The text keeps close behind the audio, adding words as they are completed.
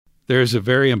there is a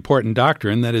very important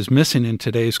doctrine that is missing in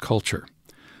today's culture.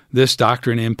 This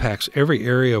doctrine impacts every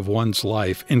area of one's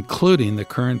life, including the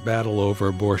current battle over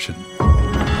abortion.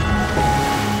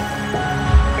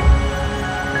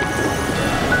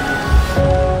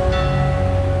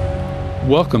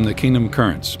 Welcome to Kingdom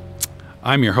Currents.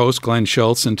 I'm your host, Glenn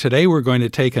Schultz, and today we're going to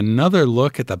take another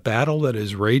look at the battle that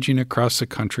is raging across the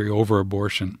country over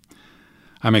abortion.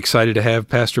 I'm excited to have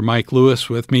Pastor Mike Lewis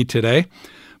with me today.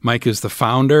 Mike is the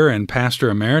founder and pastor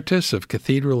emeritus of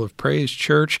Cathedral of Praise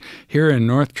Church here in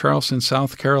North Charleston,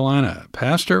 South Carolina.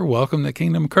 Pastor, welcome to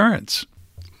Kingdom Currents.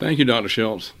 Thank you, Dr.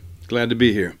 Schultz. Glad to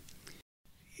be here.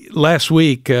 Last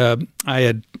week, I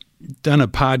had done a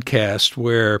podcast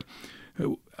where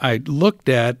I looked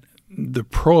at the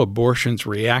pro-abortion's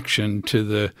reaction to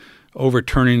the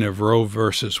overturning of Roe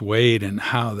versus Wade and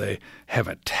how they have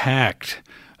attacked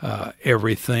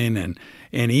everything.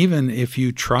 And even if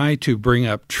you try to bring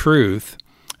up truth,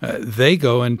 they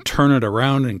go and turn it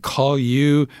around and call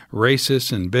you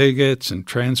racist and bigots and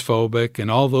transphobic and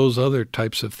all those other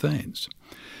types of things.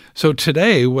 So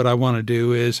today what I want to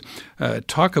do is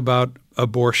talk about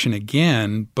abortion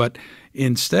again, but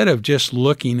instead of just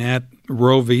looking at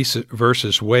Roe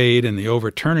versus Wade and the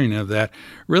overturning of that,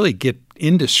 really get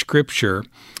into Scripture.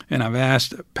 And I've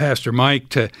asked Pastor Mike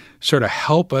to sort of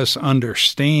help us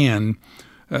understand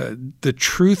the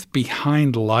truth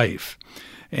behind life.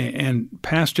 And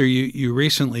Pastor, you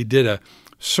recently did a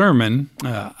sermon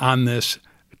on this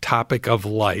topic of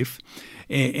life,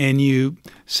 and you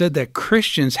said that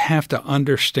Christians have to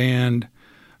understand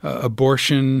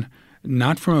abortion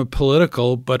not from a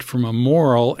political, but from a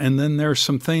moral, and then there's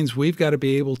some things we've got to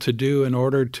be able to do in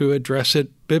order to address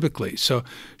it biblically. So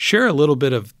share a little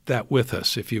bit of that with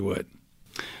us, if you would.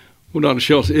 Well, Dr.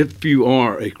 Schultz, if you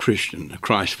are a Christian, a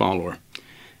Christ follower,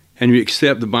 and you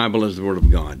accept the Bible as the Word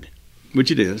of God, which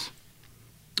it is,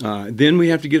 then we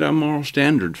have to get our moral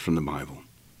standards from the Bible.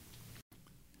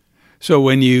 So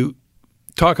when you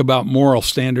talk about moral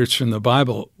standards from the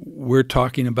Bible, we're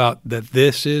talking about that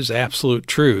this is absolute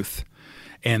truth,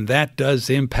 and that does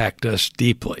impact us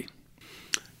deeply.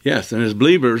 Yes, and as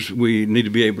believers, we need to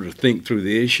be able to think through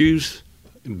the issues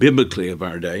biblically of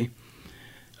our day,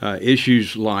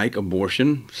 issues like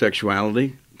abortion,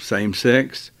 sexuality,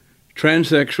 same-sex,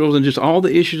 transsexuals, and just all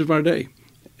the issues of our day.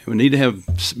 We need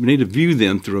to view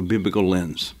them through a biblical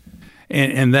lens.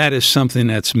 And that is something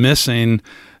that's missing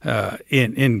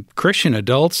in Christian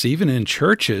adults, even in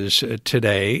churches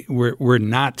today. We're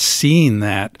not seeing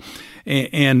that.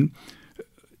 And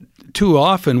too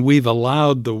often we've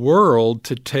allowed the world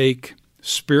to take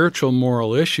spiritual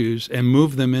moral issues and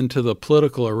move them into the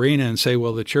political arena and say,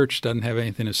 well, the church doesn't have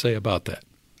anything to say about that.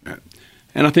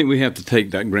 And I think we have to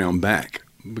take that ground back,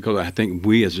 because I think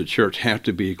we as a church have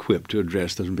to be equipped to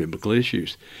address those biblical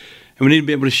issues. And we need to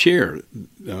be able to share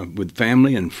with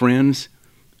family and friends.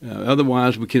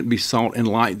 Otherwise, we can't be salt and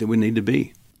light that we need to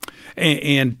be.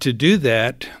 And to do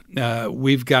that,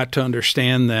 we've got to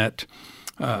understand that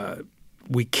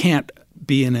we can't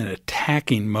be in an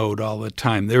attacking mode all the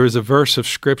time. There is a verse of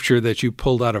Scripture that you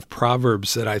pulled out of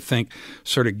Proverbs that I think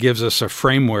sort of gives us a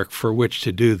framework for which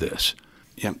to do this.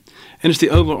 Yeah, and it's the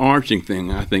overarching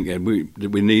thing, I think, that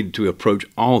we need to approach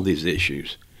all these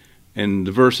issues. And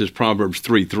the verse is Proverbs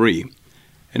 3:3,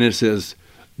 and it says,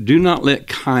 "Do not let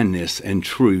kindness and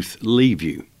truth leave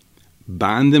you.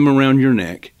 Bind them around your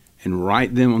neck and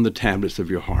write them on the tablets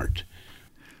of your heart."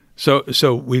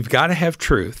 So we've got to have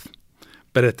truth,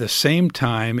 but at the same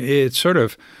time, it's sort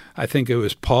of, I think it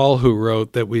was Paul who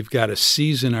wrote that we've got to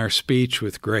season our speech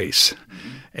with grace.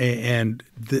 And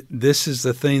this is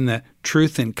the thing, that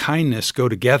truth and kindness go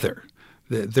together.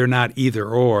 They're not either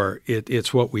or.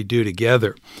 It's what we do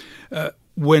together.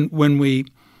 When we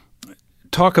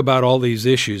talk about all these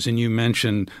issues, and you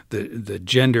mentioned the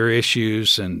gender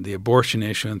issues and the abortion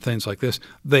issue and things like this,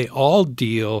 they all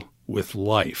deal with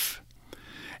life.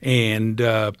 And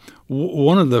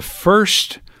one of the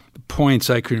first points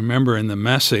I can remember in the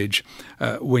message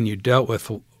when you dealt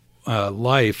with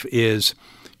life is,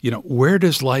 where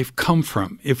does life come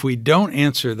from? If we don't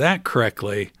answer that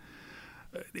correctly,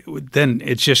 then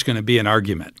it's just going to be an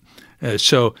argument.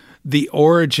 So the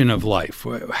origin of life,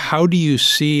 how do you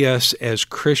see us as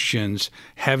Christians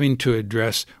having to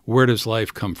address where does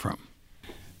life come from?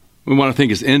 Well, what I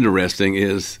think is interesting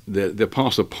is that the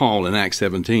Apostle Paul in Acts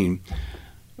 17,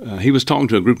 he was talking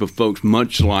to a group of folks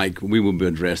much like we will be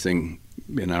addressing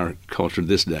in our culture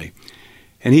this day.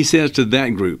 And he says to that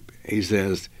group, he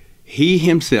says, he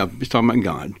himself, he's talking about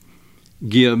God,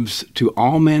 gives to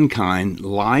all mankind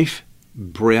life,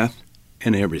 breath,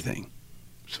 and everything.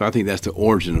 So I think that's the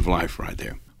origin of life right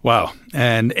there. Wow.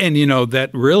 And that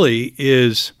really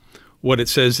is what it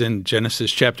says in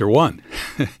Genesis chapter 1,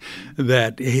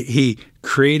 that he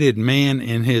created man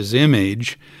in his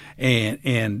image,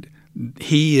 and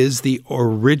he is the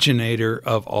originator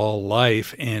of all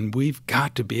life, and we've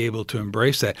got to be able to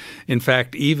embrace that. In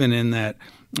fact, even in that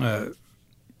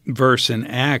verse in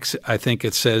Acts, I think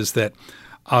it says that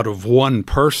out of one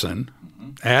person,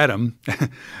 Adam,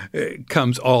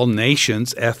 comes all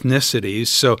nations, ethnicities,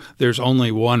 so there's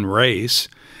only one race.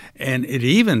 And it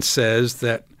even says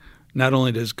that not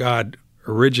only does God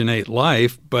originate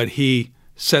life, but he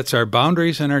sets our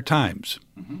boundaries and our times.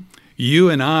 Mm-hmm. You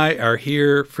and I are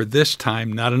here for this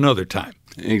time, not another time.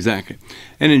 Exactly.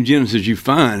 And in Genesis, you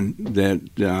find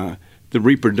that the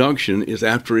reproduction is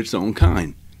after its own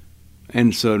kind.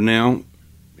 And so now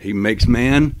he makes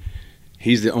man.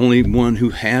 He's the only one who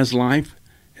has life.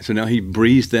 And so now he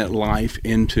breathes that life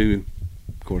into,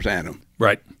 of course, Adam.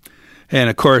 Right. And,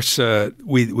 of course,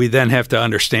 we then have to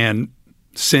understand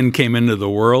sin came into the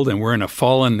world, and we're in a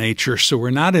fallen nature, so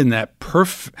we're not in that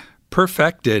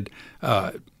perfected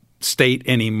state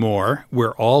anymore.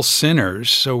 We're all sinners,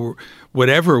 so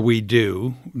whatever we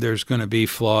do, there's going to be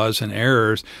flaws and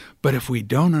errors. But if we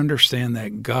don't understand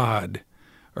that God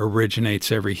originates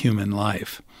every human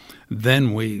life,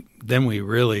 then we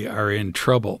really are in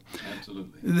trouble.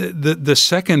 Absolutely. The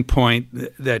second point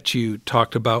that you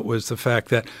talked about was the fact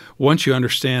that once you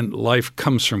understand life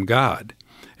comes from God,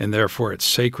 and therefore it's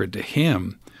sacred to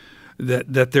him,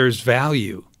 that there's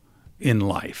value in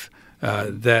life,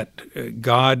 that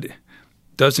God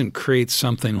doesn't create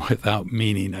something without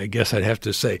meaning, I guess I'd have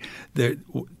to say. The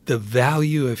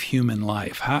value of human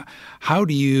life, how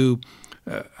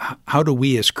do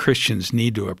we as Christians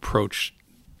need to approach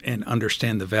and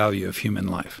understand the value of human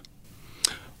life?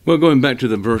 Well, going back to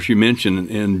the verse you mentioned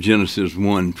in Genesis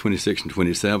 1, 26 and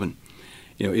 27,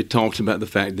 it talks about the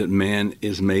fact that man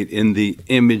is made in the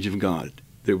image of God,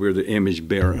 that we're the image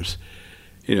bearers.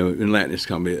 In Latin it's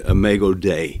called imago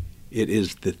Dei. It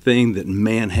is the thing that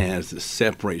man has that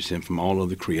separates him from all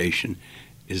other creation,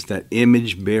 is that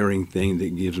image-bearing thing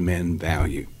that gives man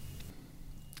value.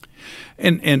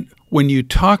 And when you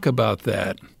talk about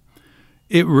that,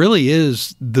 it really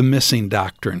is the missing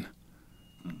doctrine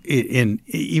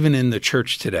even in the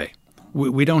church today.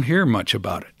 We don't hear much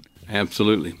about it.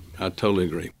 Absolutely. I totally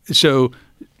agree. So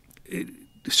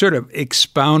sort of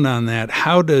expound on that.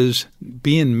 How does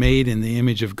being made in the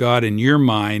image of God in your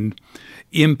mind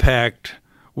impact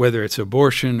whether it's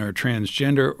abortion or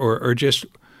transgender or just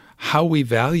how we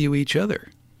value each other?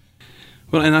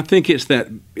 Well, and I think it's that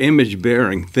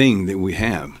image-bearing thing that we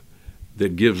have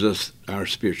that gives us our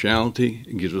spirituality,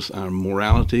 it gives us our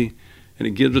morality, and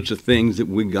it gives us the things that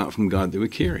we got from God that we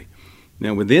carry.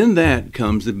 Now, within that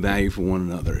comes the value for one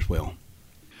another as well.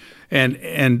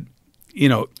 And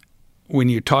when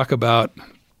you talk about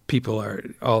people are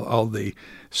all the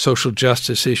social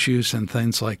justice issues and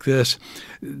things like this,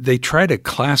 they try to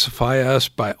classify us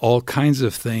by all kinds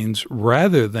of things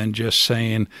rather than just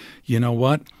saying, you know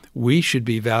what, we should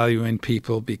be valuing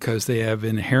people because they have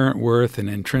inherent worth and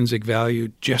intrinsic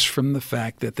value just from the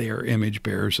fact that they are image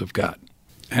bearers of God.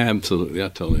 Absolutely. I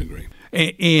totally agree.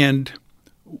 And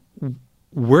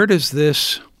where does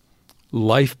this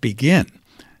life begin?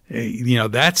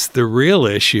 That's the real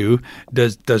issue.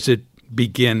 Does it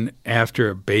begin after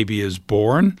a baby is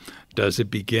born? Does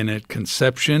it begin at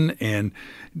conception? And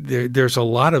there's a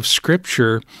lot of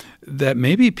scripture that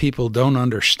maybe people don't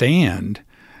understand.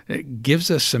 It gives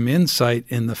us some insight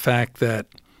in the fact that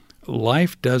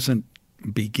life doesn't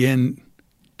begin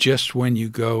just when you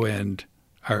go and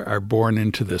are born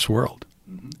into this world.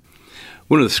 Mm-hmm.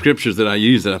 One of the scriptures that I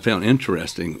used that I found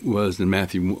interesting was in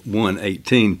Matthew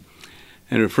 1:18,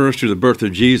 and it refers to the birth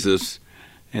of Jesus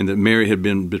and that Mary had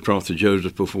been betrothed to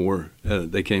Joseph before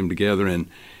they came together,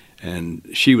 and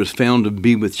she was found to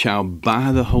be with child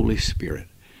by the Holy Spirit.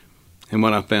 And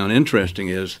what I found interesting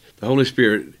is the Holy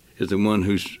Spirit is the one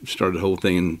who started the whole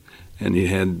thing, and he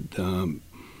had the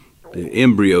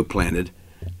embryo planted,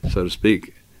 so to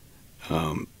speak.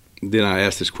 Then I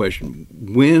asked this question: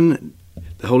 when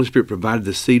the Holy Spirit provided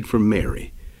the seed for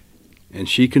Mary, and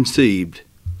she conceived,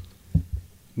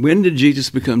 when did Jesus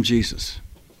become Jesus?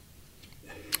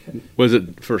 Was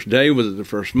it the first day? Was it the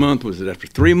first month? Was it after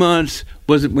 3 months?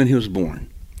 Was it when he was born?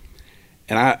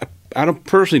 And I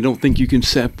personally don't think you can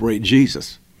separate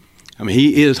Jesus. I mean,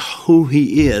 he is who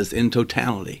he is in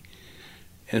totality.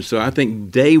 And so I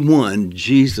think day one,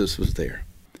 Jesus was there.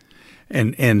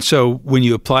 And so when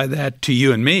you apply that to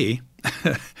you and me,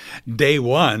 day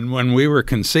one, when we were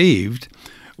conceived,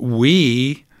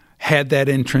 we had that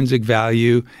intrinsic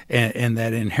value and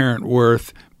that inherent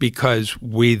worth because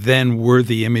we then were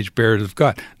the image bearers of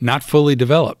God, not fully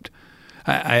developed.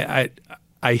 I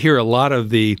hear a lot of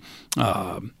the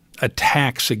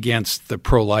attacks against the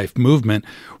pro-life movement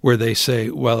where they say,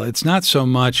 well, it's not so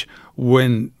much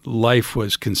when life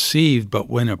was conceived, but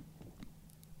when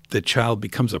the child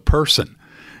becomes a person.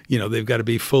 They've got to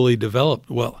be fully developed.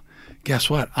 Well, guess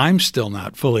what? I'm still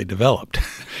not fully developed.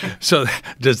 So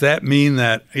does that mean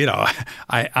that,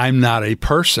 I'm not a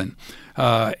person?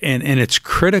 And it's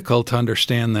critical to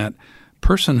understand that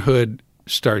personhood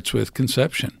starts with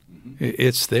conception.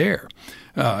 It's there.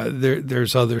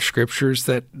 There's other scriptures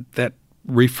that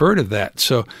refer to that.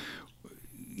 So,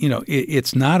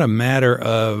 it's not a matter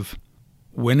of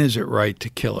when is it right to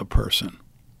kill a person.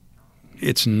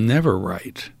 It's never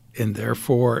right, and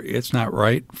therefore it's not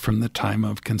right from the time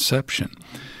of conception.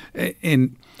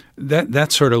 And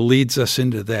that sort of leads us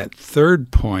into that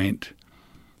third point,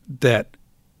 that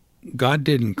God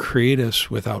didn't create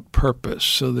us without purpose,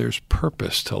 so there's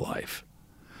purpose to life.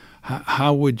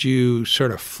 How would you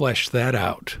sort of flesh that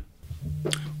out?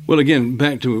 Well, again,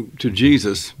 back to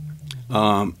Jesus,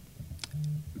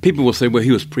 people will say, well,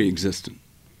 he was pre-existent.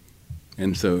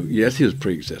 And so, yes, he was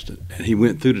pre-existent. And he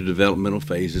went through the developmental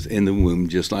phases in the womb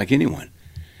just like anyone.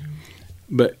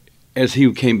 But as he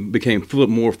became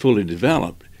more fully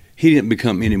developed, he didn't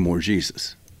become any more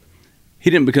Jesus. He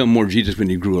didn't become more Jesus when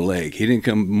he grew a leg. He didn't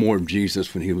become more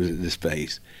Jesus when he was at this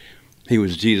phase. He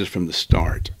was Jesus from the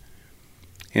start.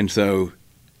 And so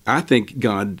I think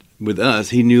God, with us,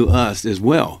 he knew us as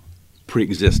well,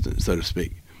 pre-existent, so to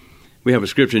speak. We have a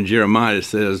scripture in Jeremiah that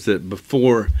says that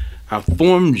before I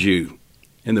formed you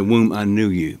in the womb, I knew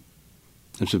you.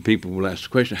 And so people will ask the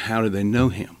question, how do they know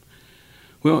him?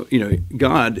 Well,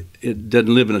 God, it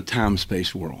doesn't live in a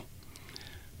time-space world.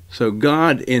 So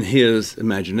God, in his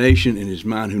imagination, in his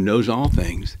mind, who knows all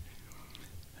things,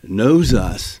 knows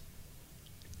us,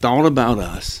 thought about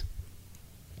us,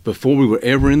 before we were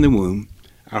ever in the womb.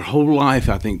 Our whole life,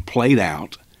 I think, played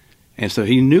out. And so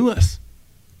he knew us.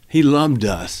 He loved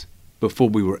us before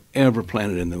we were ever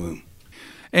planted in the womb.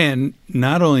 And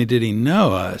not only did he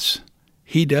know us,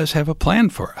 he does have a plan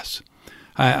for us.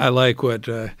 I like what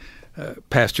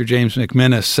Pastor James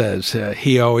McMinnis says.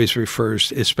 He always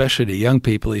refers, especially to young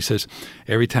people, he says,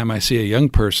 every time I see a young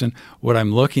person, what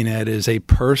I'm looking at is a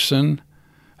person,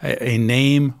 a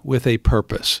name with a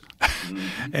purpose.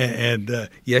 Mm-hmm. And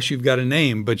yes, you've got a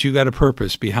name, but you got a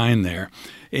purpose behind there.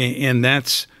 And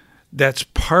that's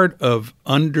part of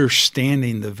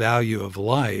understanding the value of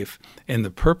life, and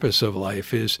the purpose of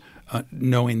life is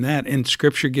knowing that. And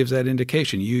Scripture gives that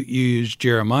indication. You used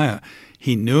Jeremiah.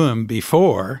 He knew him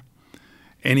before,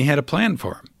 and he had a plan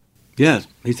for him. Yes,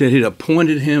 he said he'd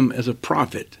appointed him as a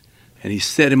prophet, and he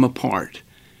set him apart.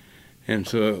 And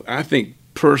so I think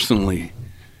personally,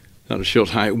 Dr.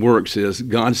 Schultz, how it works is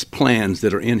God's plans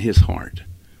that are in his heart.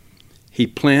 He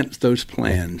plants those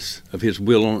plans of his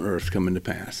will on earth coming to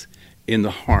pass in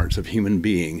the hearts of human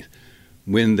beings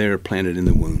when they're planted in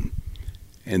the womb.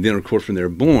 And then, of course, when they're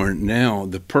born, now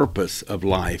the purpose of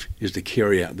life is to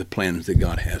carry out the plans that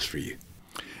God has for you.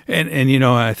 And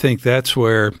I think that's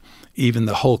where even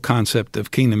the whole concept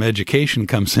of kingdom education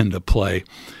comes into play.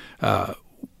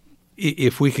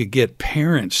 If we could get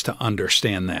parents to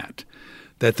understand that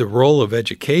the role of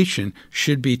education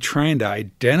should be trying to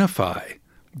identify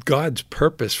God's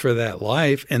purpose for that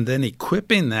life and then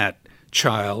equipping that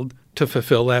child to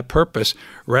fulfill that purpose,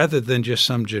 rather than just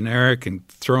some generic and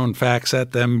throwing facts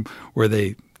at them where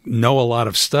they know a lot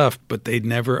of stuff, but they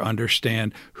never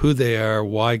understand who they are,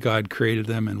 why God created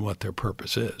them, and what their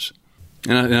purpose is.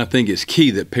 And I think it's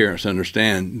key that parents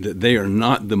understand that they are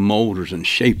not the molders and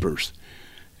shapers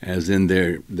as in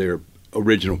their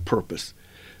original purpose,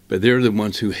 but they're the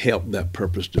ones who help that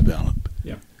purpose develop.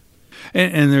 Yeah.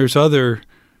 And there's other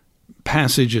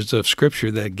passages of Scripture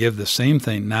that give the same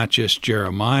thing, not just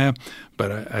Jeremiah,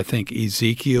 but I think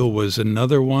Ezekiel was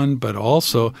another one, but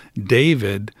also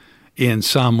David in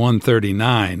Psalm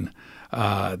 139.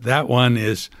 That one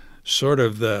is sort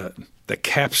of the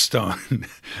capstone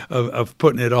of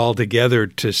putting it all together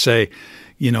to say,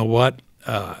 you know what,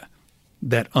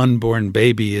 that unborn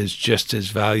baby is just as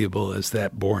valuable as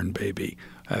that born baby.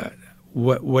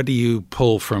 What do you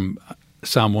pull from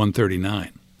Psalm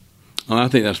 139? Well, I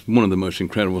think that's one of the most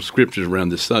incredible scriptures around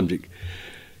this subject,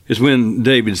 is when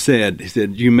David said,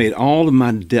 you made all of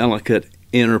my delicate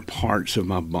inner parts of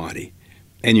my body,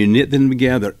 and you knit them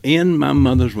together in my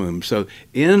mother's womb. So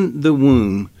in the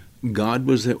womb, God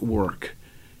was at work,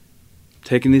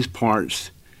 taking these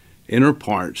parts, inner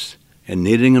parts, and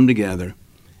knitting them together.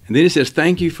 And then he says,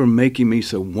 thank you for making me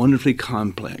so wonderfully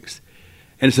complex.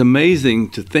 And it's amazing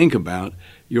to think about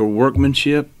your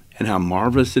workmanship and how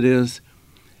marvelous it is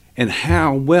and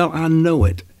how well I know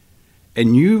it.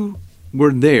 And you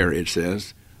were there, it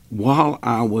says, while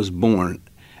I was born,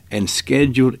 and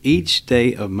scheduled each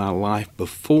day of my life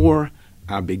before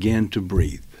I began to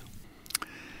breathe.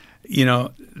 You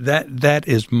know, that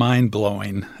is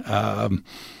mind-blowing. I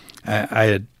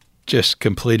had just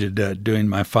completed doing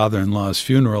my father-in-law's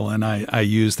funeral, and I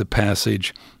used the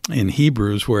passage in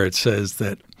Hebrews where it says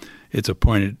that it's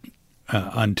appointed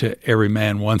unto every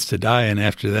man once to die, and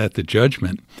after that the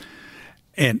judgment.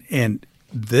 And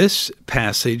this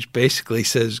passage basically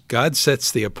says God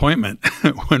sets the appointment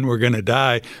when we're going to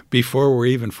die before we're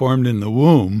even formed in the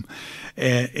womb.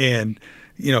 And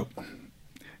you know,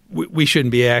 we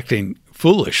shouldn't be acting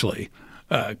foolishly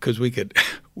because we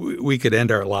could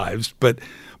end our lives. But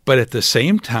at the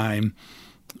same time,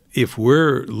 if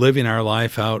we're living our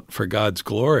life out for God's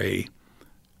glory,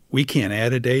 we can't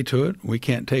add a day to it. We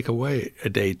can't take away a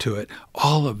day to it.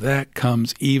 All of that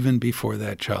comes even before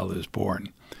that child is born.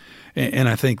 And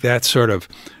I think that sort of,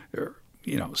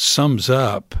 you know, sums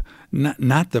up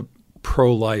not the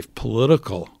pro-life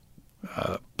political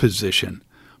position,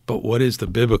 but what is the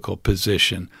biblical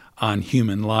position on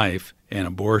human life and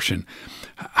abortion.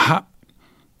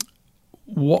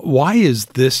 Why is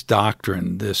this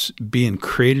doctrine, this being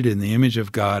created in the image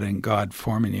of God and God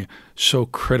forming you, so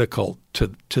critical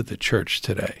to the church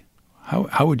today?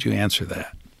 How would you answer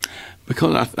that?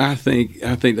 Because I think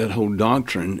that whole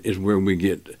doctrine is where we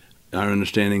get our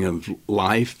understanding of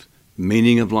life,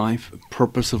 meaning of life,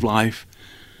 purpose of life.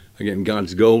 Again,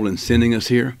 God's goal in sending us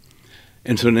here.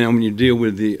 And so now when you deal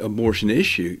with the abortion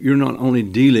issue, you're not only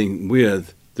dealing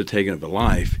with the taking of a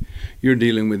life, you're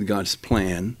dealing with God's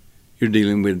plan. You're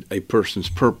dealing with a person's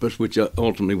purpose, which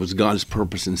ultimately was God's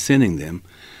purpose in sending them.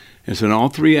 And so in all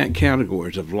three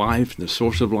categories of life, the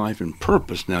source of life, and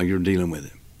purpose, now you're dealing with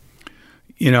it.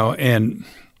 You know, and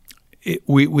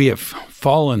we have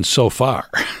fallen so far.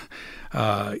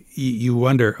 You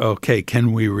wonder, okay,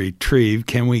 can we retrieve?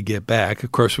 Can we get back?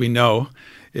 Of course, we know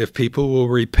if people will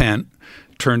repent,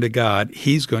 turn to God,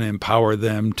 He's going to empower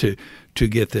them to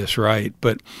get this right.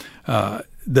 But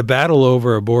the battle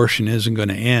over abortion isn't going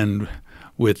to end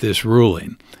with this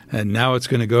ruling. And now it's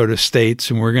going to go to states,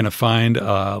 and we're going to find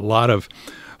a lot of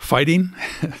fighting,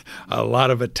 a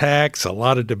lot of attacks, a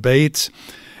lot of debates.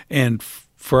 And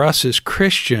for us as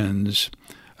Christians,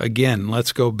 again,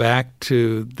 let's go back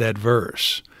to that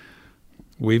verse.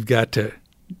 We've got to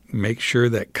make sure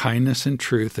that kindness and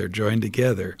truth are joined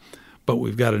together, but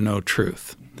we've got to know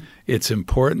truth. It's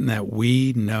important that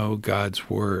we know God's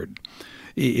Word.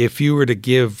 If you were to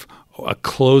give a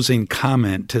closing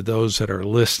comment to those that are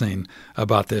listening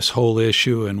about this whole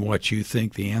issue and what you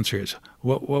think the answer is,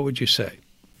 what would you say?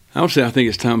 I would say I think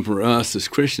it's time for us as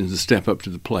Christians to step up to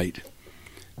the plate.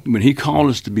 When He called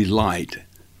us to be light,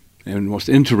 and what's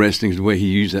interesting is the way He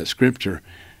used that scripture,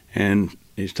 and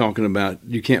He's talking about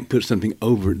you can't put something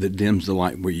over it that dims the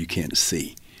light where you can't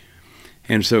see.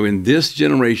 And so in this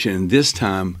generation, in this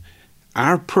time,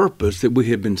 our purpose that we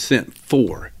have been sent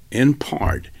for, in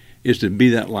part, is to be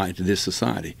that light to this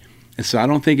society. And so I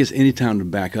don't think it's any time to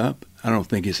back up. I don't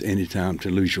think it's any time to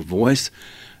lose your voice.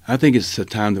 I think it's a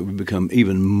time that we become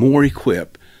even more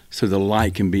equipped so the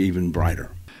light can be even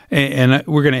brighter. And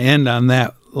we're going to end on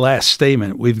that last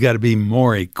statement. We've got to be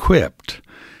more equipped.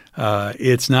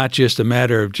 It's not just a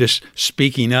matter of just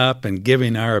speaking up and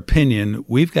giving our opinion.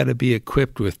 We've got to be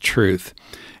equipped with truth.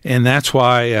 And that's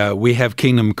why we have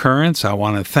Kingdom Currents. I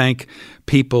want to thank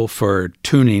people for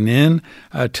tuning in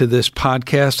to this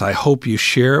podcast. I hope you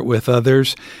share it with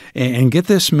others and get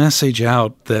this message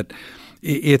out that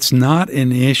it's not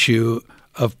an issue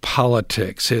of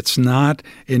politics. It's not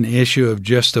an issue of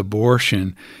just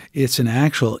abortion. It's an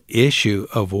actual issue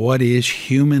of what is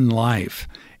human life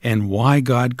and why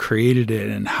God created it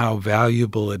and how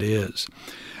valuable it is.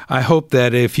 I hope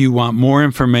that if you want more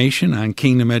information on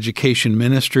Kingdom Education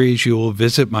Ministries, you will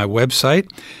visit my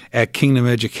website at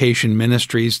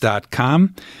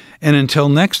kingdomeducationministries.com. And until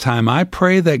next time, I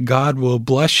pray that God will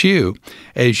bless you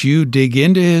as you dig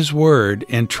into His Word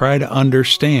and try to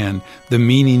understand the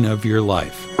meaning of your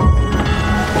life.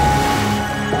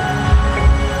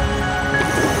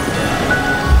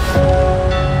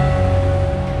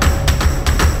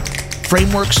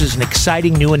 Frameworks is an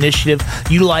exciting new initiative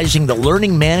utilizing the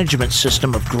learning management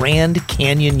system of Grand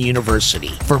Canyon University.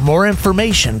 For more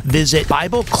information, visit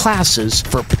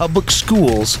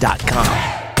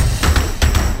BibleClassesForPublicSchools.com.